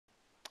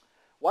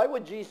Why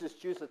would Jesus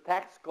choose a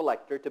tax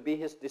collector to be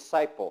his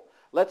disciple?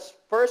 Let's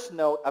first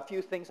note a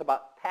few things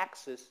about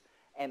taxes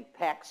and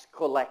tax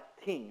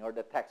collecting, or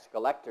the tax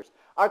collectors.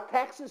 Are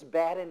taxes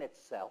bad in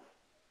itself?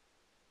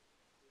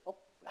 Oh.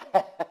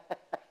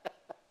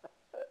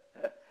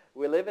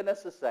 We live in a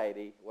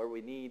society where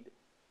we need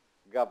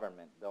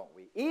government, don't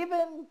we?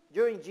 Even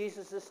during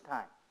Jesus'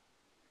 time,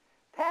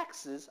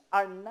 taxes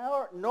are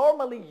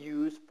normally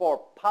used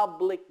for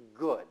public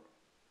good.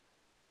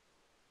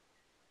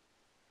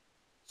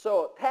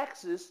 So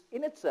taxes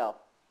in itself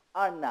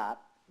are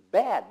not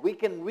bad. We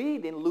can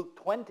read in Luke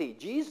 20,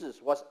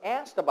 Jesus was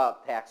asked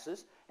about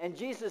taxes, and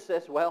Jesus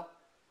says, well,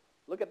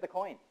 look at the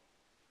coin.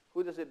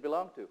 Who does it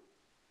belong to?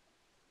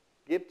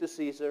 Give to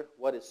Caesar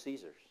what is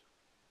Caesar's.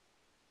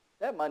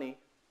 That money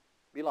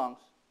belongs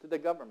to the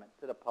government,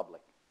 to the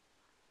public.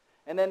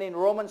 And then in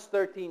Romans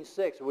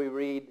 13:6, we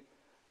read,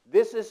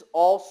 this is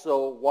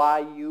also why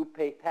you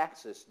pay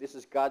taxes. This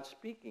is God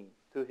speaking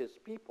to his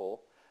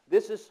people.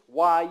 This is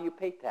why you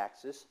pay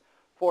taxes,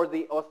 for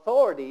the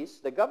authorities,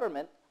 the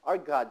government, are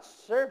God's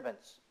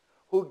servants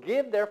who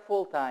give their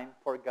full time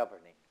for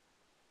governing.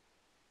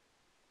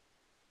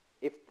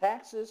 If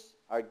taxes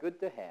are good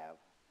to have,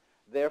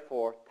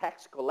 therefore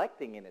tax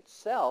collecting in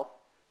itself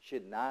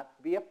should not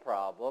be a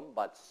problem,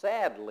 but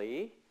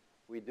sadly,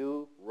 we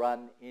do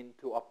run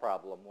into a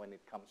problem when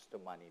it comes to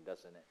money,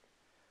 doesn't it?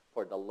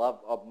 For the love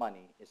of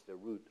money is the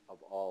root of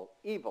all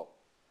evil.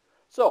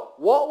 So,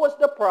 what was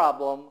the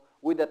problem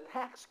with the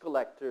tax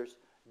collectors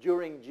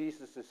during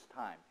Jesus'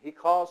 time? He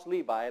calls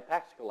Levi a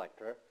tax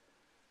collector.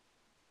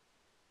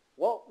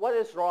 What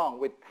is wrong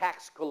with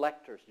tax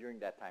collectors during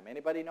that time?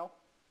 Anybody know?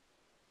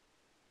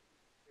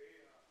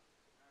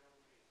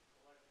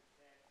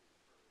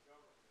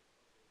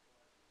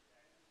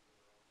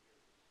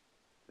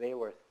 They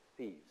were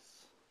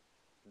thieves.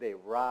 They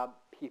robbed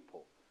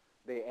people.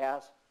 They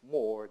asked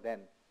more than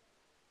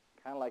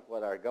kind of like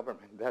what our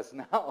government does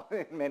now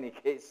in many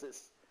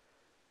cases.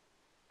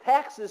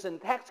 Taxes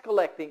and tax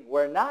collecting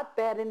were not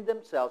bad in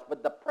themselves,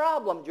 but the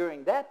problem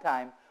during that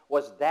time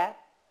was that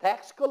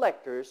tax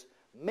collectors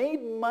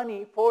made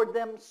money for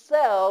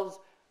themselves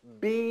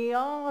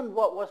beyond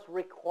what was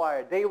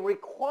required. They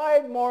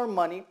required more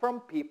money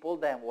from people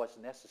than was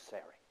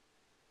necessary.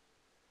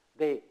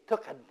 They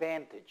took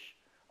advantage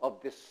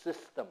of this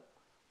system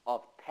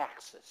of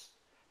taxes.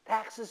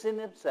 Taxes in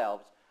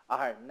themselves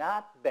are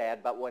not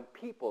bad, but when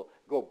people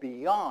go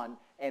beyond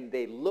and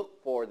they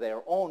look for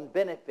their own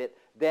benefit,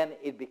 then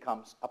it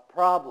becomes a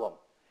problem.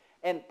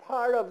 And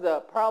part of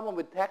the problem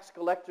with tax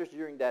collectors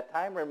during that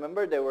time,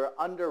 remember, they were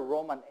under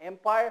Roman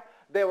Empire.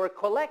 They were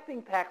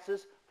collecting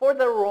taxes for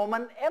the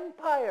Roman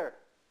Empire,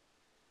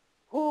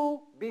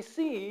 who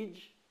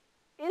besieged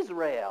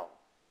Israel.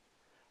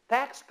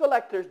 Tax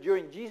collectors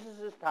during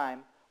Jesus'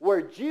 time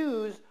were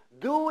Jews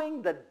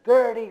doing the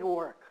dirty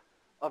work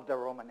of the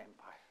Roman Empire.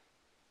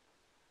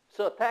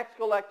 So tax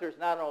collectors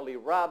not only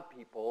robbed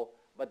people,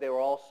 but they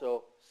were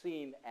also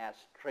seen as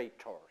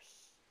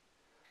traitors.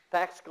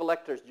 Tax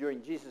collectors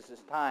during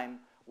Jesus' time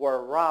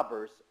were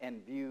robbers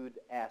and viewed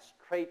as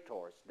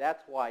traitors.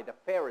 That's why the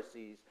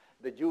Pharisees,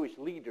 the Jewish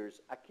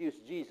leaders,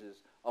 accused Jesus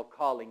of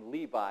calling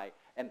Levi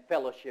and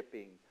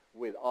fellowshipping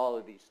with all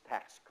of these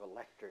tax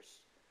collectors,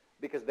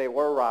 because they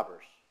were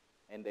robbers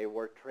and they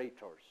were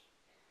traitors.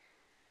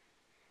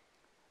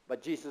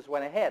 But Jesus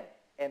went ahead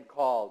and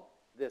called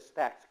this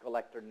tax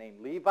collector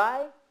named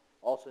Levi,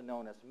 also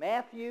known as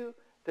Matthew,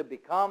 to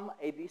become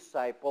a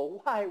disciple.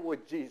 Why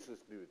would Jesus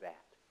do that?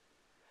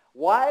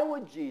 Why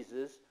would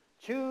Jesus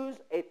choose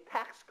a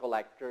tax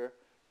collector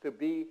to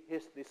be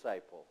his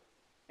disciple?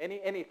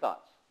 Any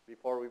thoughts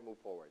before we move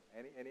forward?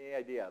 Any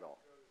idea at all?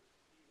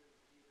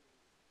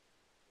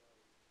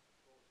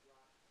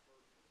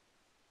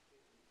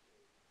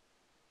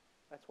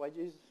 That's why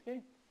Jesus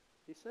came.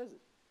 He says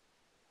it.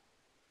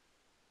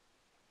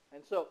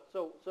 And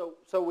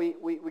so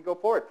we go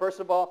forward. First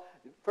of all,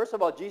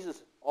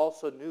 Jesus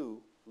also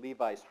knew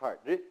Levi's heart.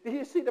 Did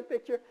you see the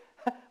picture?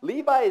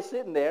 Levi is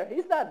sitting there.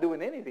 He's not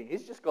doing anything.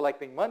 He's just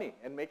collecting money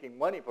and making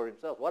money for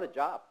himself. What a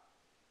job.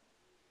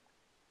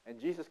 And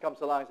Jesus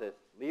comes along and says,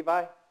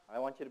 Levi, I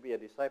want you to be a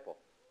disciple.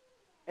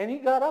 And he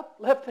got up,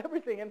 left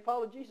everything, and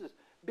followed Jesus,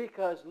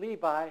 because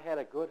Levi had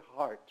a good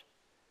heart.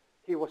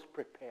 He was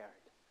prepared.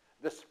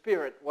 The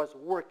Spirit was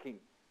working.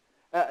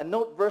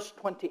 Note verse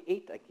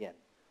 28 again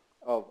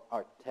of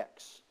our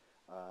text,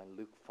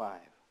 Luke 5.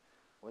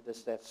 What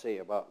does that say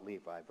about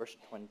Levi? Verse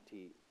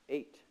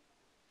 28.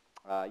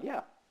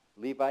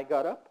 Levi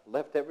got up,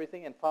 left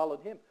everything, and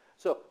followed him.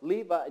 So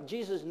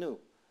Jesus knew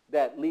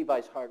that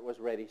Levi's heart was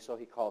ready, so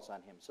he calls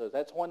on him. So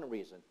that's one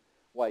reason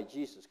why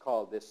Jesus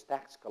called this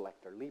tax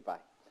collector Levi.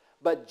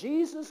 But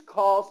Jesus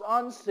calls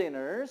on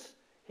sinners.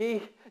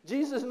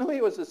 Jesus knew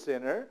he was a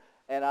sinner,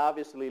 and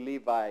obviously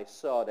Levi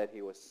saw that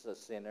he was a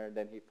sinner.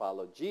 Then he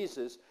followed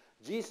Jesus.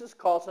 Jesus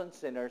calls on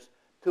sinners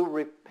to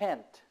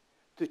repent,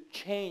 to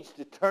change,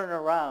 to turn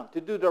around,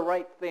 to do the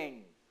right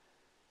thing,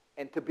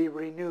 and to be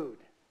renewed.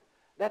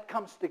 That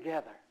comes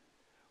together.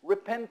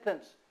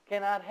 Repentance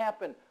cannot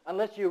happen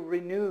unless you're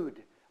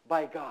renewed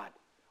by God.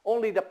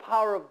 Only the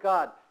power of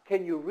God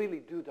can you really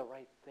do the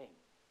right thing.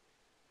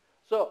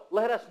 So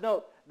let us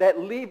note that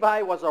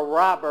Levi was a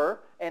robber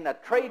and a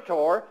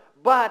traitor,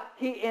 but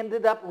he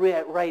ended up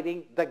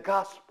writing the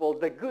gospel,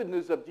 the good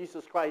news of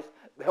Jesus Christ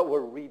that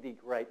we're reading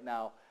right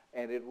now,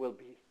 and it will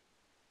be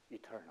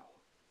eternal.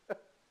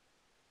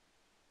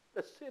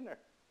 The sinner,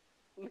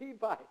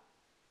 Levi,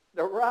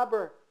 the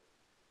robber,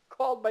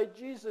 called by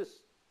Jesus,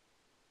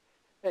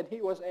 and he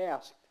was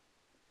asked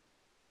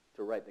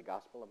to write the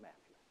Gospel of Matthew.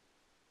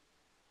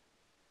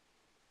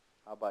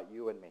 How about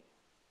you and me?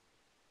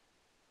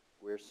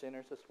 We're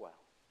sinners as well.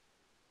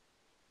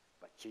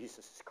 But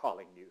Jesus is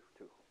calling you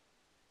too.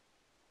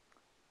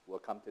 We'll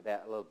come to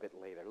that a little bit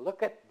later.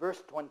 Look at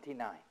verse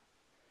 29.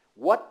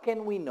 What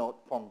can we note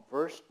from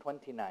verse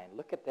 29?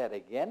 Look at that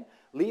again.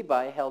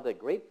 Levi held a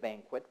great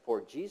banquet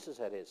for Jesus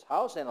at his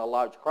house, and a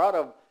large crowd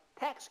of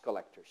tax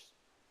collectors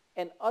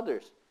and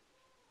others.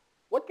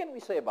 What can we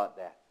say about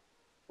that?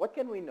 What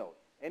can we note?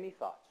 Any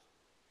thoughts?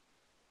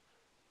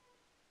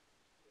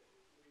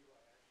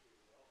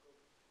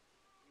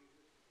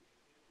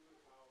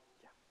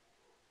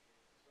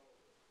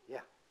 Yeah.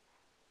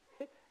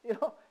 You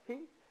know,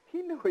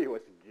 he knew he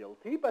was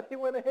guilty, but he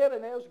went ahead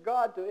and asked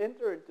God to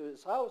enter into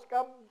his house.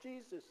 Come,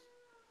 Jesus.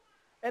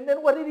 And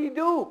then what did he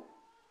do?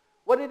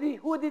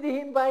 Who did he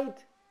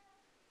invite?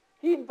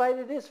 He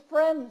invited his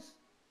friends.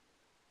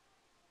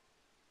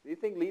 Do you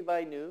think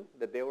Levi knew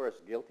that they were as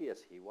guilty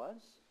as he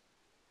was?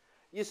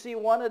 You see,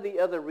 one of the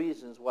other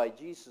reasons why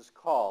Jesus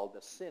called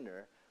a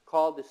sinner,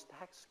 called this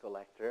tax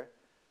collector,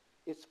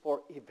 is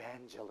for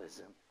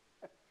evangelism.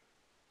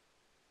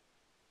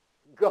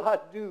 God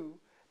knew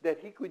that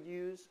he could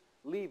use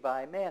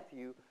Levi,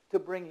 Matthew, to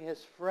bring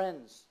his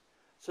friends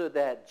so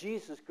that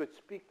Jesus could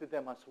speak to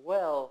them as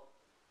well,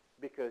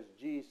 because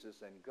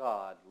Jesus and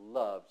God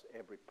loves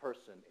every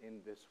person in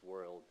this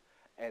world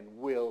and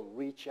will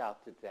reach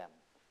out to them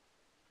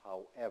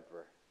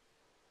however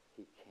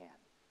he can.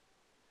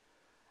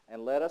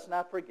 And let us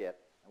not forget,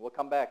 and we'll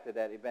come back to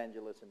that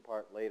evangelism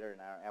part later in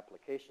our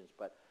applications,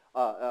 but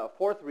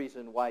fourth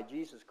reason why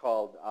Jesus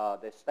called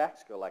this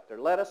tax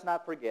collector, let us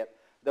not forget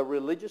the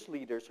religious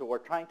leaders who were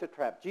trying to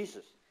trap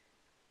Jesus.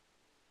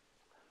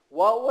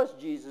 What was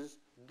Jesus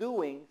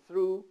doing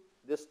through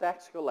this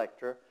tax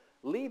collector,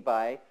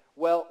 Levi?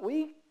 Well,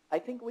 I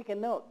think we can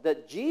note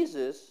that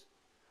Jesus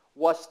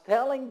was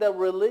telling the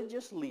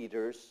religious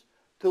leaders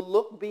to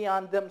look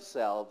beyond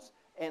themselves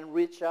and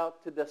reach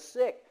out to the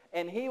sick.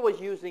 And he was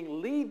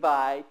using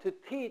Levi to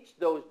teach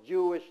those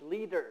Jewish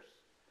leaders.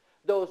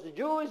 Those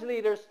Jewish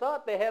leaders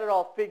thought they had it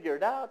all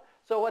figured out.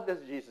 So what does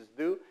Jesus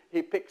do?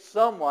 He picks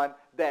someone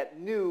that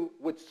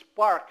would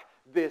spark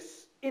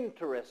this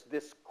interest,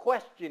 this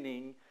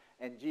questioning.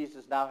 And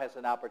Jesus now has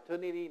an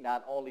opportunity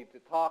not only to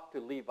talk to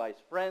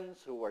Levi's friends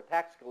who were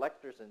tax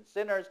collectors and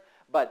sinners,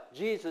 but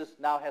Jesus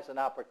now has an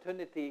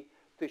opportunity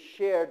to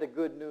share the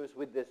good news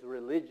with these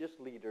religious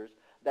leaders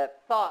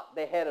that thought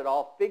they had it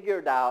all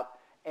figured out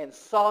and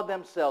saw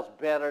themselves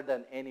better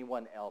than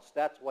anyone else.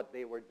 That's what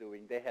they were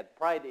doing. They had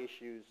pride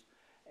issues,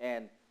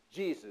 and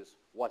Jesus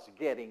was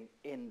getting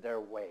in their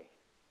way.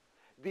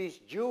 These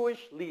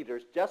Jewish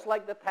leaders, just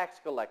like the tax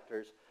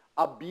collectors,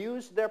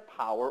 abused their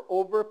power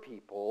over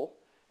people.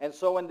 And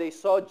so when they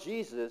saw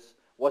Jesus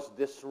was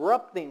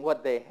disrupting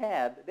what they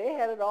had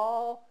it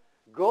all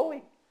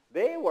going.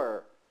 They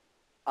were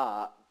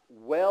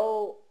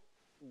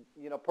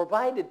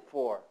provided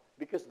for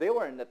because they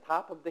were in the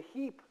top of the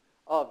heap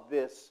of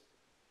this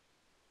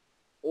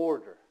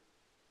order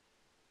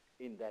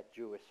in that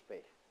Jewish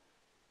faith.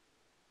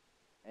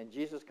 And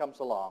Jesus comes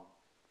along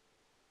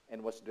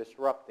and was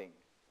disrupting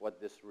what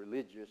these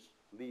religious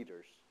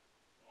leaders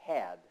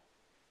had.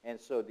 And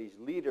so these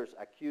leaders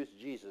accused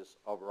Jesus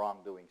of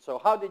wrongdoing. So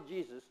how did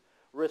Jesus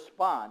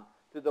respond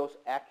to those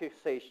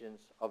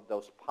accusations of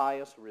those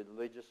pious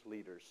religious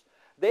leaders?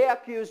 They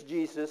accused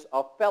Jesus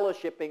of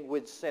fellowshipping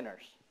with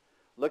sinners.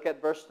 Look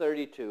at verse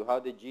 32. How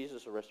did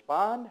Jesus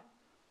respond?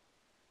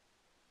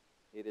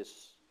 It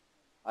is,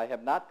 I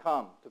have not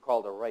come to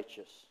call the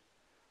righteous,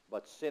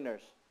 but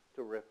sinners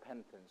to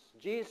repentance.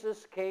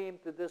 Jesus came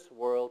to this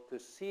world to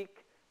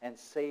seek and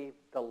save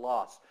the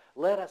lost.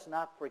 Let us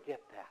not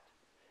forget that.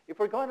 If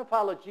we're going to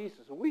follow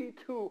Jesus, we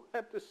too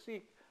have to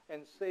seek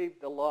and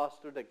save the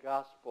lost through the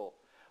gospel.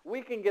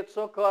 We can get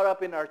so caught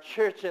up in our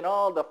church and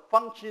all the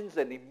functions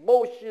and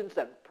emotions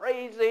and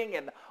praising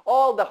and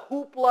all the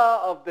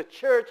hoopla of the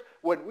church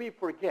when we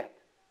forget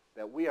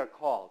that we are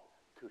called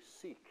to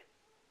seek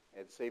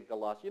and save the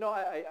lost. You know,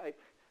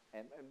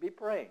 and be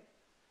praying.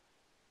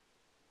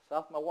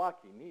 South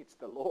Milwaukee needs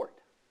the Lord.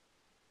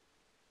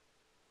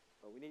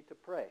 But we need to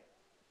pray.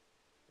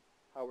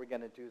 How are we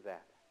going to do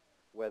that?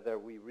 Whether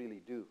we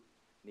really do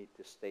need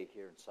to stay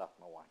here in South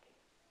Milwaukee.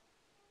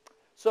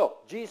 So,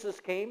 Jesus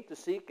came to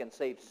seek and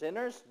save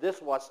sinners. This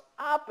was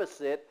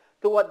opposite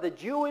to what the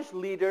Jewish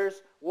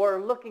leaders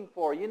were looking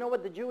for. You know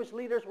what the Jewish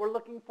leaders were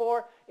looking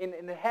for? And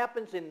it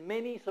happens in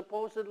many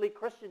supposedly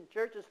Christian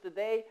churches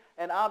today,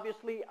 and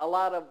obviously a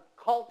lot of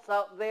cults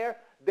out there.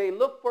 They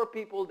look for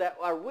people that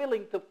are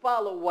willing to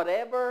follow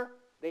whatever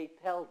they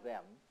tell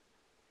them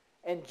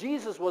And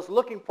Jesus was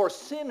looking for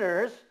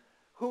sinners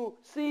who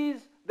sees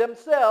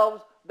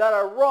themselves that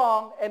are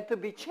wrong and to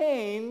be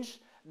changed.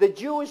 The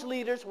Jewish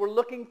leaders were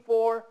looking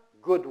for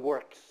good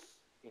works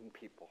in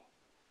people.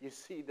 You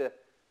see the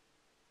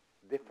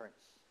difference.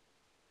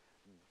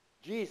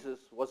 Jesus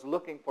was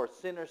looking for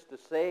sinners to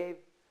save.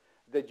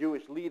 The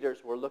Jewish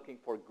leaders were looking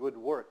for good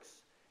works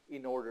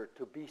in order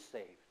to be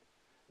saved.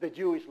 The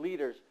Jewish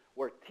leaders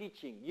were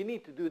teaching, you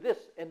need to do this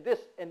and this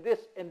and this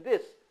and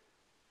this.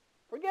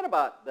 Forget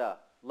about the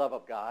love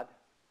of God,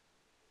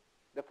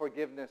 the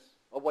forgiveness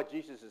of what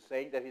Jesus is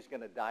saying, that he's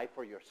going to die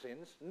for your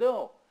sins.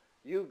 No,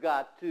 you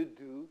got to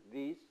do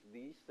these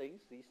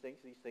things,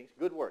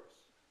 good works.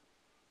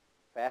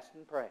 Fast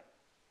and pray.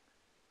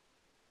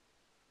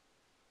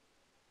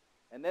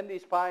 And then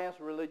these pious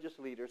religious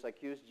leaders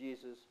accused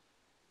Jesus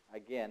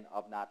again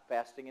of not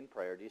fasting and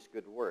prayer, these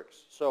good works.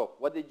 So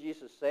what did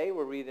Jesus say?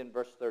 We'll read in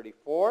verse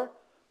 34.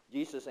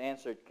 Jesus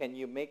answered, can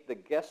you make the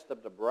guest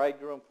of the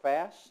bridegroom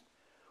fast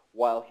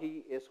while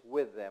he is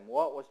with them?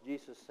 What was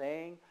Jesus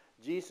saying?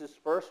 Jesus'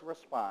 first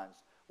response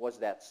was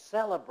that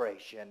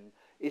celebration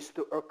is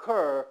to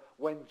occur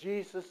when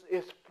Jesus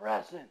is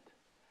present.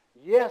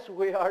 Yes,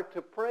 we are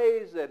to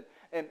praise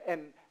and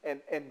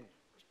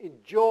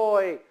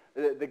enjoy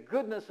the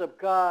goodness of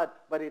God,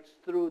 but it's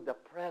through the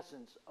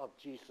presence of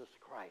Jesus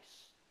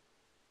Christ.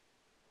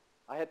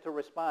 I had to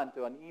respond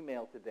to an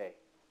email today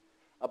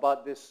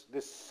about this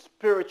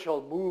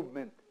spiritual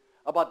movement,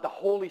 about the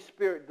Holy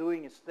Spirit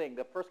doing his thing.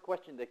 The first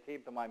question that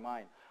came to my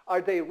mind,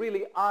 are they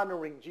really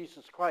honoring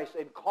Jesus Christ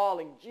and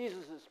calling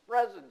Jesus'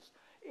 presence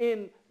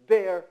in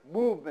their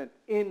movement,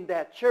 in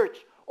that church?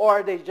 Or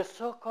are they just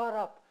so caught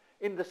up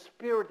in the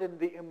spirit and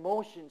the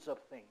emotions of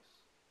things?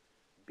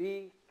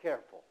 Be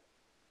careful.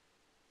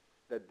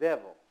 The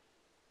devil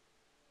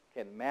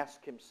can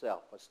mask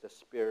himself as the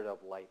Spirit of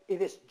light.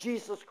 It is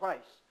Jesus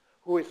Christ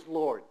who is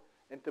Lord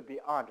and to be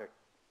honored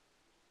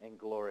and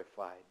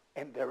glorified.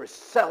 And there is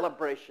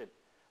celebration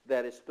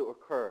that is to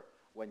occur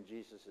when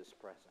Jesus is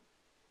present.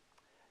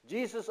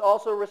 Jesus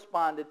also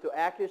responded to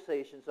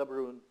accusations of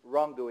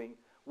wrongdoing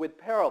with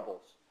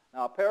parables.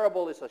 Now, a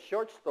parable is a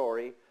short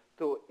story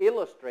to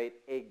illustrate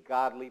a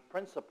godly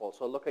principle.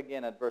 So look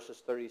again at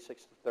verses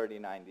 36 to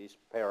 39, these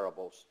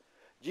parables.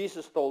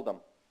 Jesus told them,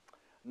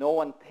 no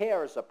one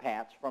tears a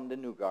patch from the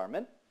new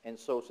garment and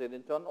sews it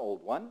into an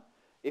old one.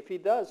 If he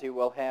does, he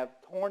will have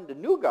torn the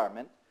new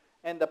garment,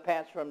 and the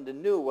patch from the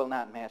new will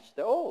not match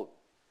the old.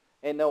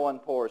 And no one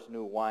pours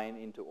new wine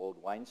into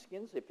old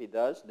wineskins. If he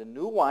does, the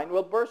new wine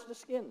will burst the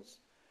skins.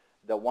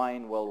 The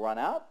wine will run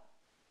out,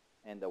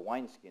 and the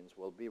wineskins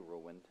will be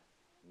ruined.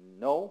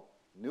 No,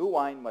 new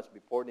wine must be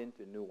poured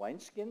into new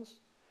wineskins,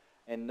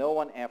 and no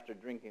one after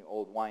drinking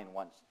old wine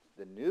wants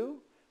the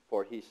new,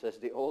 for he says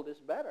the old is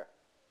better.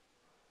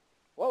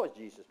 What was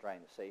Jesus trying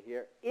to say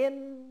here?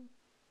 In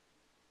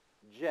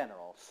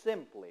general,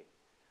 simply,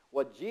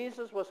 what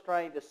Jesus was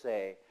trying to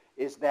say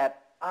is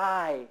that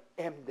I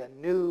am the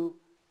new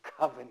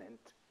covenant.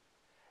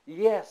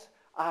 Yes,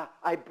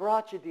 I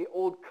brought you the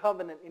old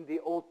covenant in the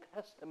Old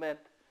Testament,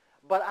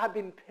 but I've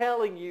been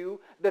telling you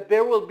that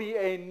there will be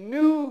a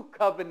new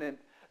covenant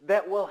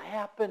that will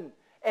happen,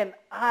 and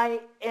I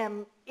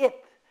am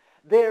it.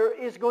 There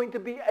is going to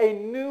be a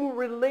new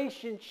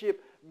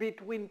relationship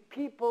between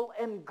people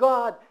and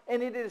God,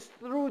 and it is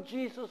through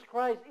Jesus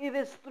Christ. It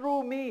is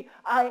through me.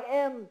 I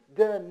am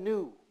the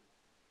new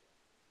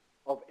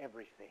of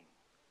everything.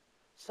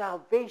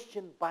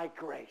 Salvation by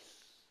grace,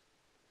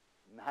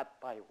 not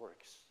by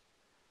works.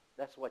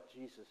 That's what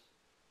Jesus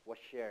was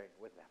sharing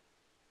with them.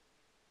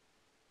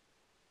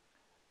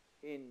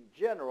 In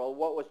general,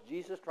 what was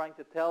Jesus trying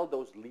to tell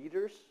those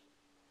leaders?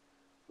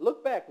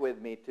 Look back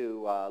with me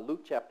to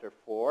Luke chapter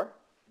 4,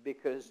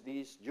 because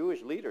these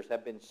Jewish leaders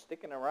have been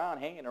sticking around,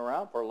 hanging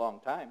around for a long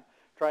time,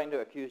 trying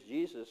to accuse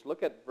Jesus.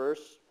 Look at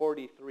verse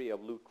 43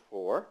 of Luke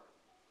 4.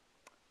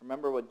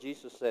 Remember what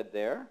Jesus said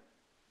there?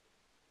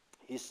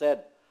 He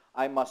said,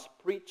 I must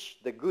preach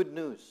the good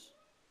news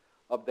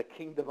of the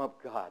kingdom of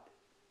God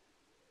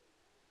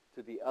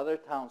to the other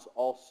towns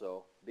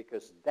also,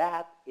 because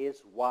that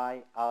is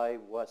why I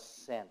was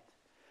sent.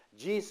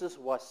 Jesus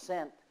was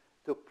sent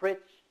to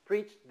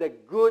preach the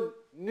good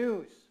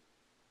news,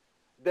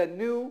 the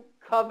new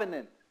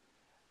covenant.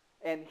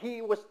 And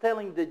he was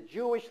telling the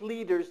Jewish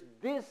leaders,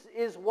 this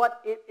is what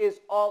it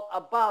is all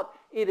about.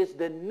 It is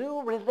the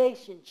new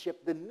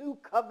relationship, the new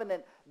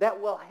covenant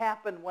that will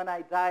happen when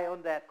I die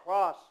on that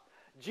cross.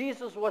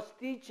 Jesus was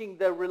teaching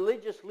the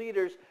religious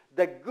leaders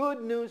the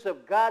good news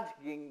of God's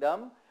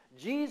kingdom.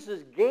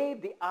 Jesus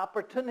gave the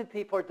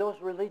opportunity for those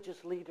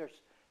religious leaders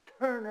to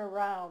turn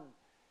around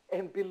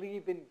and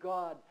believe in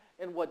God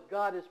and what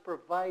God is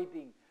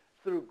providing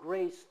through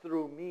grace,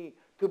 through me,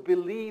 to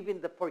believe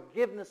in the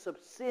forgiveness of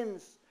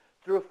sins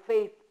through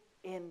faith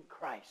in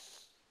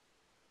Christ.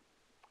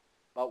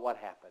 But what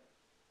happened?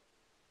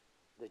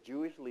 The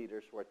Jewish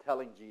leaders were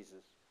telling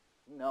Jesus,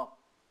 no,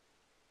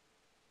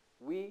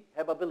 we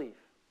have a belief.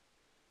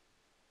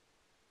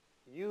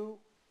 You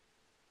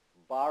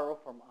borrow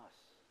from us.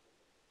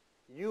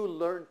 You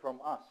learn from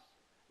us.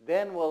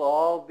 Then we'll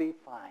all be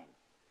fine.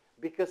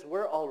 because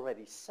we're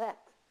already set.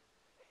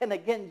 And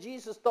again,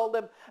 Jesus told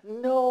them,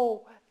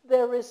 no,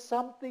 there is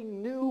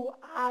something new.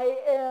 I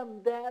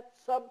am that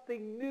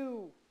something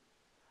new.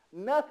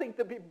 Nothing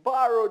to be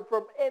borrowed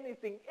from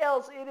anything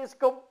else. It is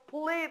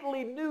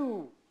completely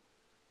new.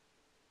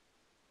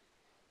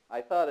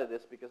 I thought of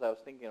this because I was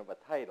thinking of a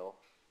title.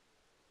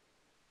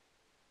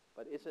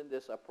 But isn't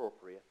this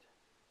appropriate?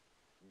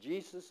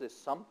 Jesus is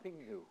something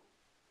new.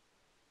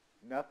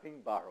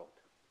 Nothing borrowed.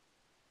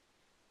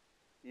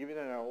 Even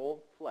in our own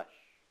flesh.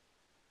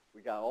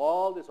 We got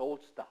all this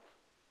old stuff.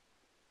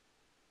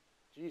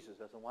 Jesus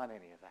doesn't want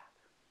any of that.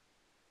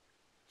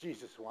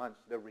 Jesus wants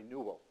the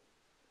renewal,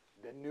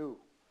 the new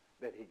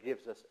that he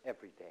gives us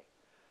every day.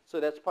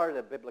 So that's part of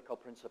the biblical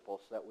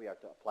principles that we are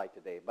to apply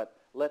today. But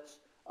let's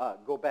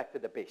go back to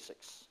the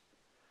basics.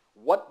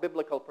 What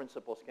biblical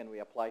principles can we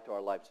apply to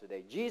our lives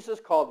today? Jesus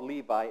called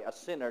Levi a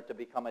sinner to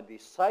become a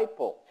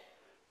disciple.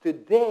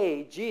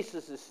 Today,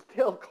 Jesus is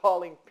still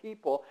calling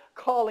people,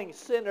 calling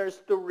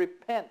sinners to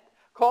repent,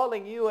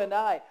 calling you and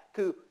I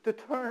to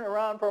turn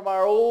around from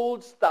our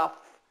old stuff.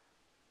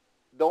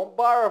 Don't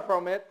borrow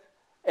from it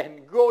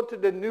and go to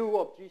the new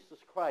of Jesus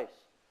Christ,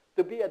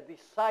 to be a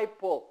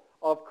disciple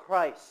of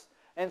Christ.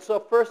 And so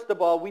first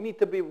of all, we need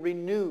to be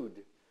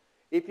renewed.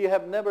 If you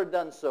have never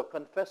done so,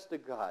 confess to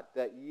God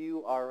that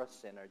you are a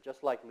sinner,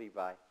 just like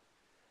Levi,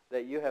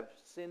 that you have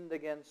sinned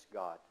against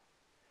God.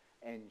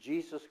 And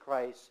Jesus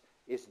Christ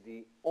is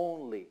the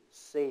only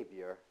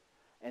Savior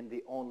and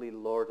the only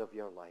Lord of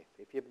your life.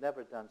 If you've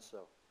never done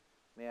so,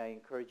 may I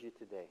encourage you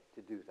today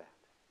to do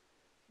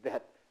that.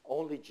 That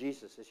only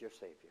Jesus is your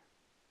Savior.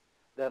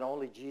 That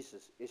only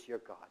Jesus is your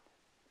God.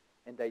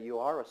 And that you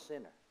are a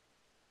sinner.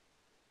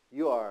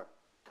 You are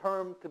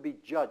termed to be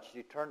judged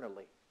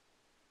eternally.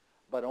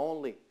 But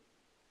only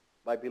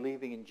by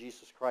believing in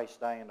Jesus Christ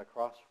dying on the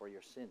cross for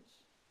your sins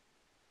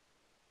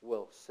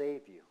will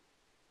save you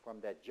from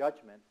that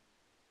judgment,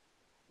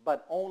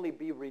 but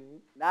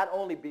not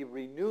only be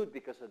renewed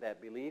because of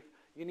that belief,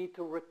 you need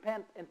to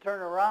repent and turn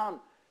around.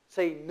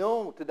 Say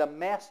no to the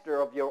master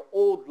of your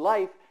old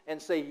life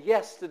and say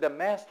yes to the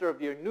master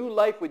of your new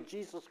life with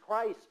Jesus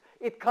Christ.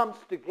 It comes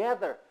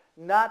together,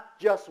 not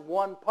just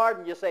one part.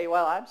 And you say,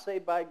 well, I'm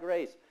saved by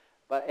grace,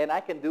 and I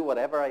can do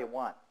whatever I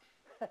want.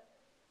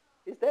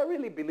 Is that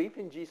really belief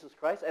in Jesus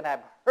Christ? And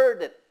I've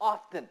heard it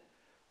often.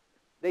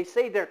 They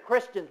say they're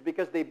Christians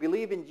because they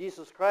believe in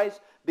Jesus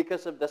Christ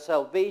because of the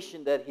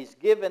salvation that he's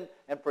given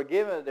and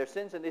forgiven of their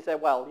sins. And they say,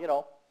 well,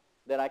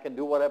 then I can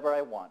do whatever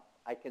I want.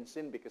 I can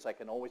sin because I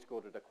can always go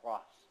to the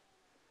cross.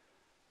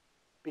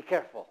 Be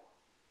careful.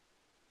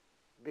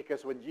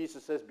 Because when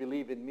Jesus says,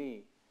 believe in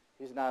me,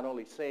 he's not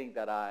only saying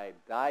that I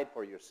died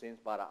for your sins,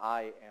 but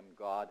I am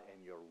God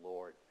and your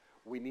Lord.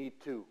 We need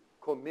to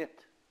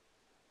commit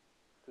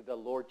to the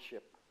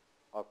lordship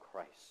of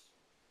Christ.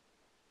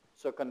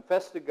 So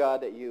confess to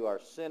God that you are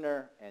a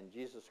sinner and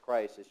Jesus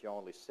Christ is your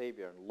only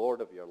Savior and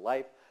Lord of your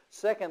life.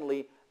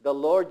 Secondly, the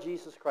Lord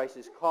Jesus Christ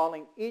is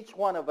calling each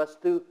one of us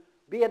to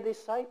be a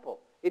disciple.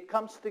 It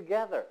comes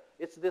together.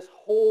 It's this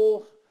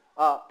whole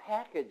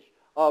package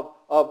of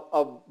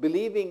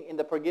believing in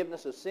the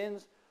forgiveness of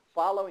sins,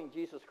 following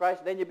Jesus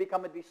Christ, then you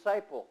become a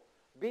disciple.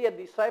 Be a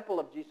disciple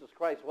of Jesus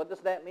Christ. What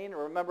does that mean?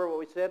 Remember what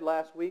we said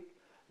last week?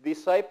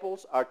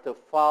 Disciples are to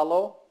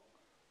follow,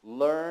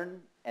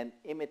 learn, and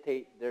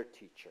imitate their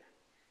teacher.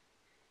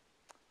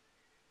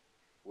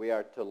 We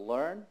are to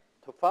learn,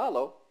 to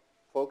follow,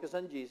 focus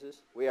on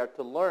Jesus. We are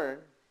to learn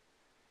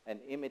and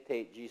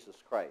imitate Jesus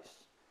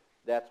Christ.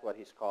 That's what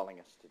he's calling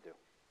us to do.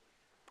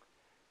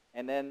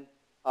 And then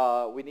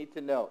we need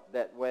to note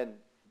that when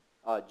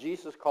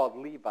Jesus called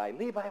Levi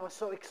was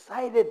so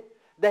excited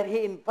that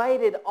he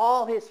invited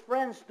all his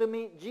friends to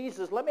meet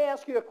Jesus. Let me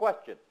ask you a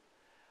question.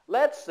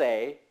 Let's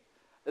say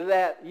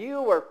that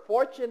you were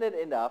fortunate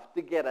enough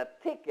to get a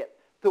ticket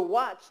to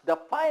watch the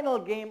final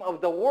game of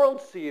the World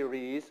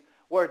Series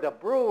where the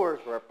Brewers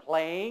were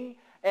playing,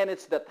 and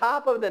it's the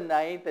top of the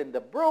ninth, and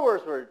the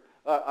Brewers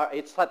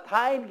it's a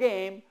tied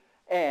game,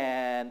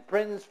 and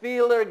Prince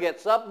Fielder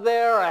gets up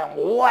there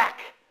and whack!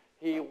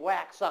 He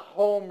whacks a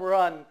home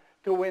run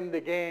to win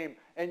the game,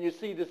 and you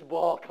see this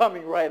ball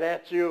coming right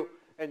at you,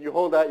 and you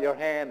hold out your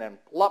hand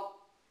and plop!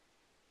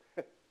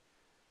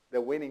 The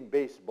winning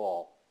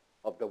baseball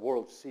of the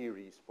World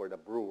Series for the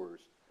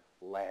Brewers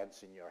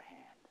lands in your hand.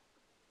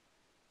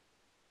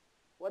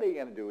 What are you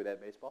going to do with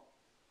that baseball?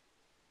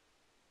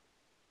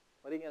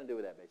 What are you going to do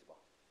with that baseball?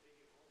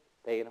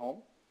 Take it home?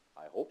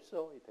 I hope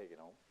so. You take it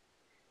home.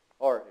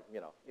 Or,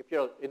 if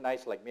you're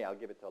nice like me, I'll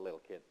give it to a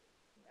little kid.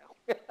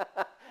 No.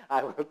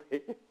 I will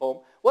take it home.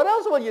 What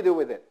else will you do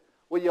with it?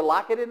 Will you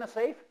lock it in a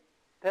safe?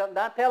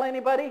 Not tell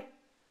anybody?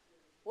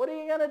 What are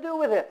you going to do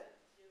with it?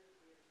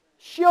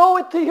 Show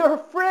it to your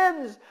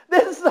friends.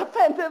 This is a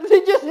fantastic.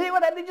 Did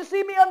you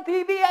see me on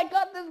TV? I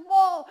got this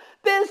ball.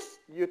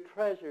 You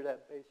treasure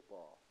that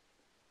baseball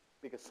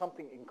because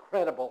something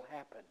incredible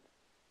happened.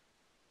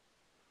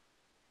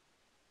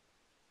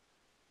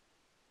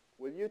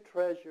 Will you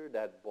treasure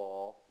that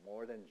ball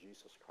more than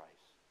Jesus Christ?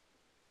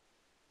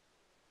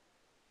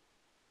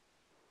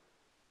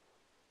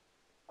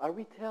 Are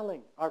we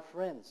telling our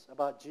friends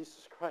about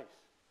Jesus Christ?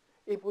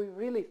 If we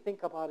really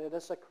think about it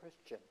as a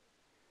Christian,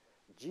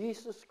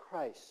 Jesus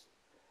Christ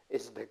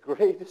is the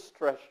greatest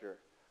treasure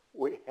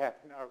we have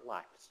in our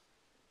lives.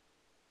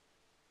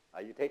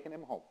 Are you taking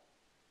him home?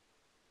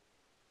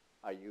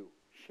 Are you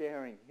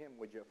sharing him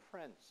with your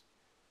friends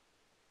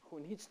who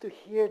needs to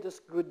hear this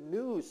good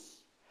news?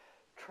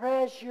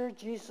 Treasure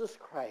Jesus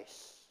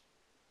Christ.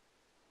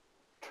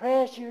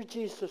 Treasure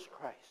Jesus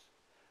Christ.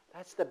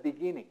 That's the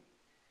beginning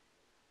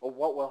of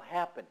what will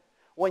happen.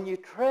 When you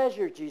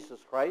treasure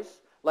Jesus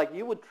Christ, like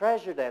you would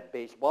treasure that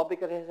baseball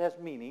because it has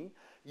meaning,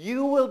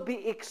 you will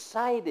be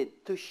excited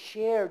to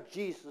share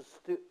Jesus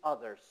to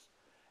others.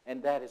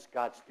 And that is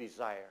God's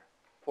desire,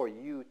 for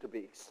you to be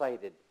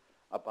excited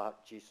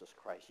about Jesus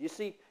Christ. You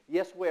see,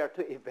 yes, we are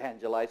to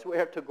evangelize. We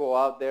are to go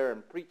out there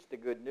and preach the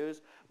good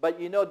news. But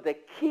you know, the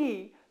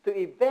key to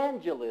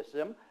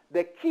evangelism,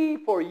 the key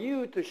for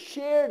you to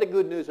share the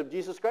good news of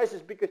Jesus Christ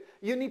is because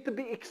you need to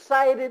be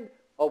excited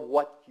of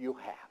what you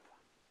have.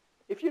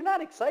 If you're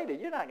not excited,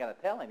 you're not going to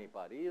tell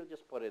anybody. You'll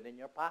just put it in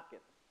your pocket.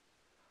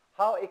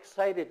 How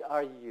excited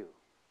are you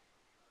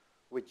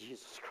with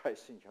Jesus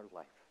Christ in your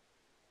life?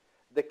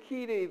 The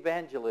key to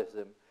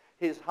evangelism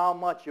is how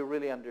much you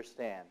really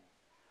understand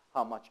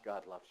how much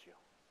God loves you.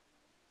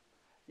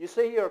 You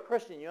say you're a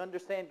Christian, you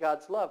understand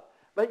God's love.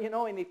 But you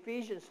know, in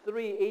Ephesians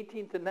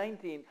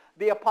 3:18-19,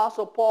 the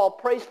Apostle Paul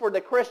prays for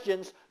the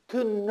Christians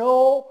to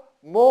know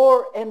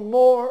more and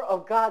more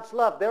of God's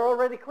love. They're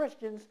already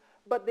Christians,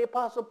 but the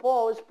Apostle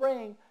Paul is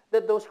praying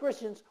that those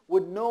Christians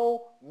would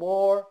know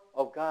more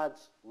of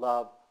God's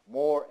love,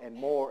 more and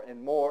more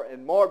and more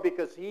and more,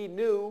 because he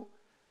knew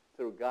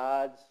through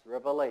God's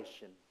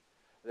revelation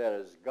that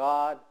as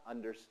God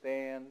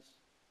understands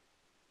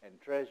and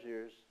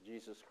treasures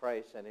Jesus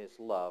Christ and his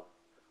love,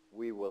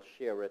 we will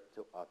share it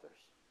to others.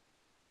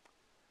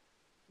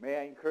 May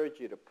I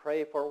encourage you to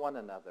pray for one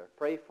another.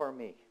 Pray for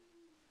me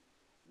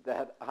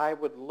that I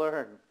would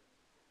learn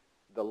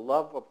the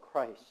love of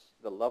Christ,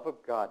 the love of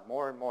God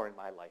more and more in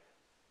my life,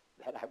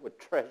 that I would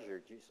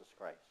treasure Jesus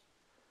Christ.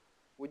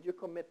 Would you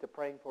commit to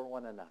praying for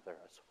one another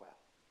as well,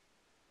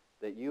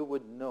 that you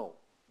would know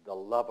the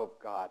love of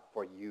God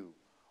for you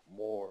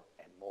more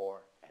and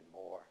more and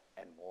more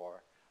and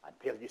more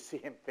until you see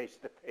him face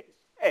to face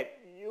and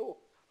you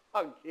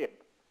hug him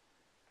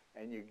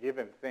and you give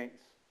him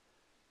thanks.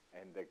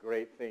 And the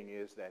great thing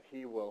is that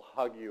he will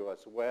hug you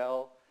as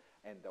well.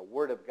 And the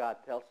Word of God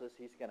tells us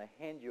he's going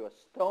to hand you a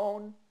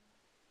stone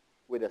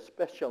with a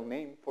special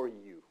name for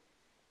you.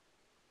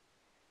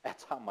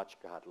 That's how much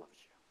God loves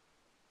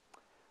you.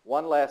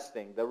 One last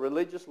thing. The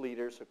religious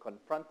leaders who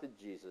confronted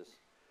Jesus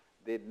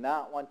did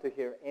not want to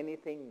hear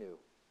anything new.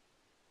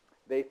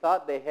 They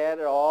thought they had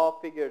it all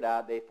figured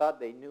out. They thought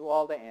they knew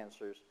all the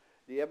answers.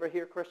 Do you ever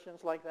hear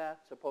Christians like that,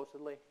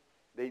 supposedly?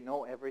 They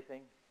know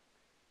everything.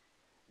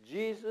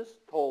 Jesus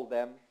told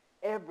them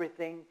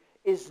everything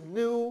is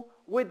new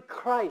with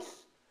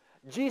Christ.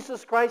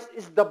 Jesus Christ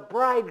is the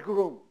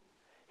bridegroom.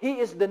 He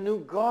is the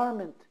new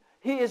garment.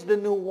 He is the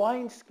new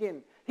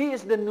wineskin. He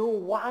is the new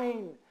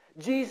wine.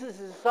 Jesus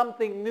is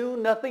something new,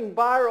 nothing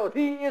borrowed.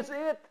 He is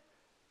it.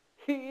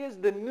 He is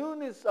the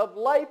newness of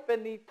life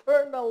and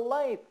eternal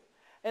life.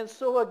 And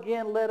so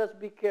again, let us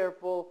be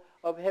careful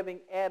of having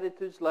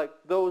attitudes like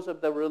those of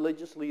the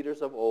religious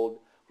leaders of old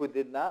who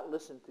did not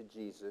listen to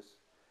Jesus.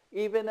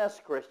 Even as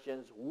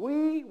Christians,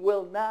 we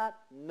will not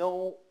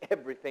know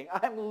everything.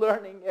 I'm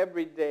learning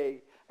every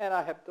day, and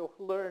I have to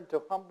learn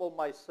to humble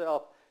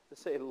myself to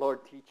say, Lord,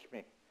 teach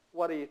me.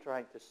 What are you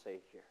trying to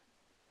say here?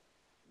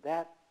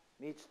 That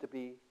needs to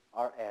be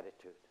our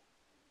attitude.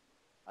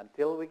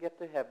 Until we get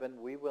to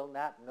heaven, we will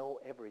not know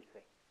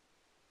everything.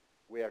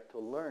 We are to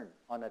learn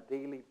on a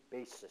daily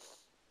basis.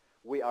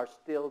 We are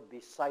still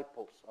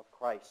disciples of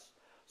Christ.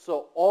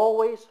 So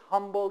always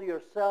humble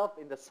yourself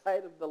in the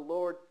sight of the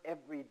Lord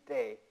every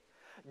day.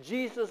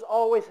 Jesus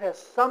always has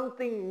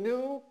something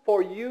new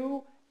for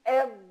you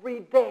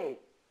every day.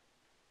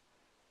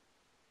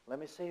 Let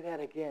me say that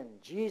again.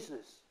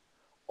 Jesus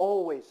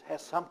always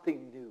has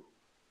something new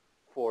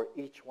for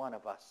each one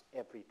of us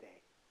every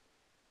day.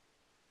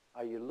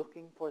 Are you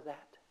looking for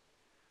that?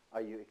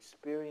 Are you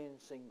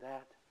experiencing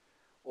that?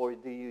 Or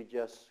do you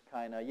just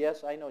kind of,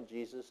 yes, I know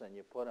Jesus, and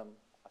you put him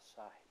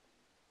aside?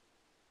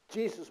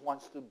 Jesus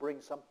wants to bring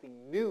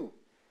something new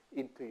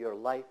into your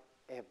life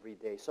every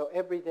day. So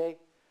every day,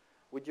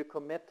 would you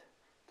commit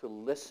to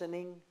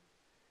listening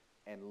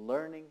and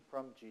learning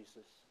from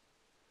Jesus,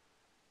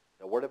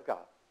 the Word of God,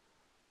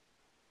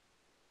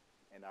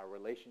 and our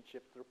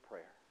relationship through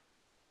prayer?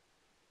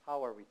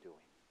 How are we doing?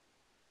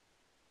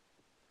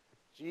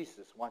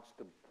 Jesus wants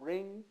to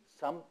bring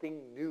something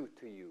new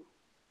to you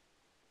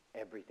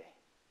every day.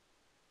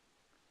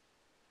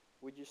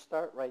 Would you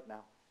start right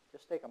now?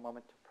 Just take a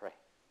moment to pray.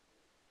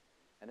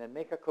 And then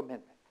make a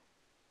commitment.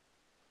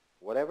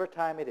 Whatever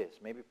time it is,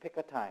 maybe pick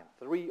a time,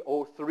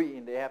 3:03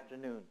 in the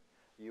afternoon,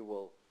 you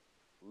will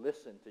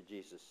listen to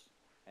Jesus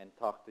and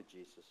talk to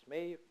Jesus.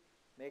 May you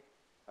make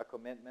a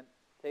commitment,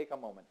 take a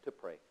moment to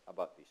pray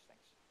about these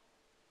things.